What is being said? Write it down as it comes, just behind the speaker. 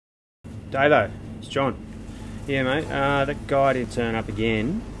Davo, it's John. Yeah, mate, that guy didn't turn up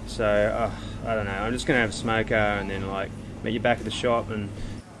again, so I don't know. I'm just going to have a smoker and then like meet you back at the shop and...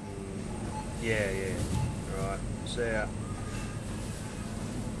 Yeah. Alright, see ya.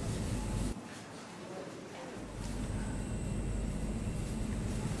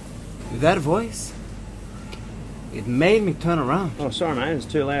 That voice, it made me turn around. Oh, sorry mate, it's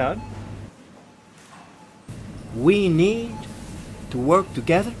too loud. We need to work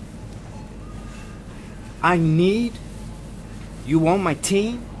together. I need you on my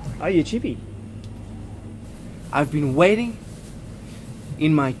team. Oh, you chippy. I've been waiting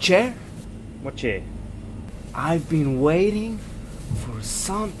in my chair. What chair? I've been waiting for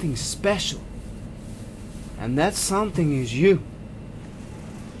something special. And that something is you.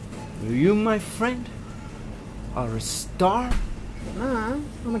 You, my friend, are a star. Nah,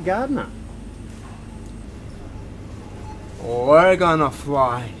 I'm a gardener. We're gonna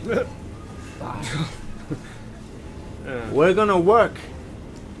fly. We're gonna work.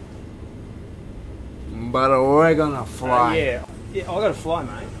 But we're gonna fly. Yeah, I gotta fly,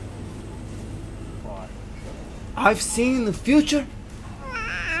 mate. Fly. I've seen the future.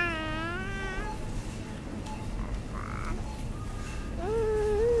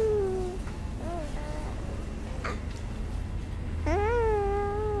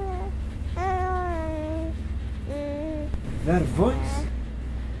 That voice?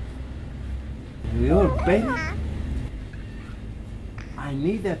 Your baby? I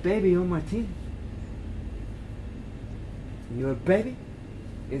need that baby on my team. Your baby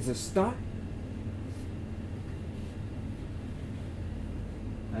is a star.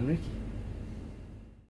 Enrique.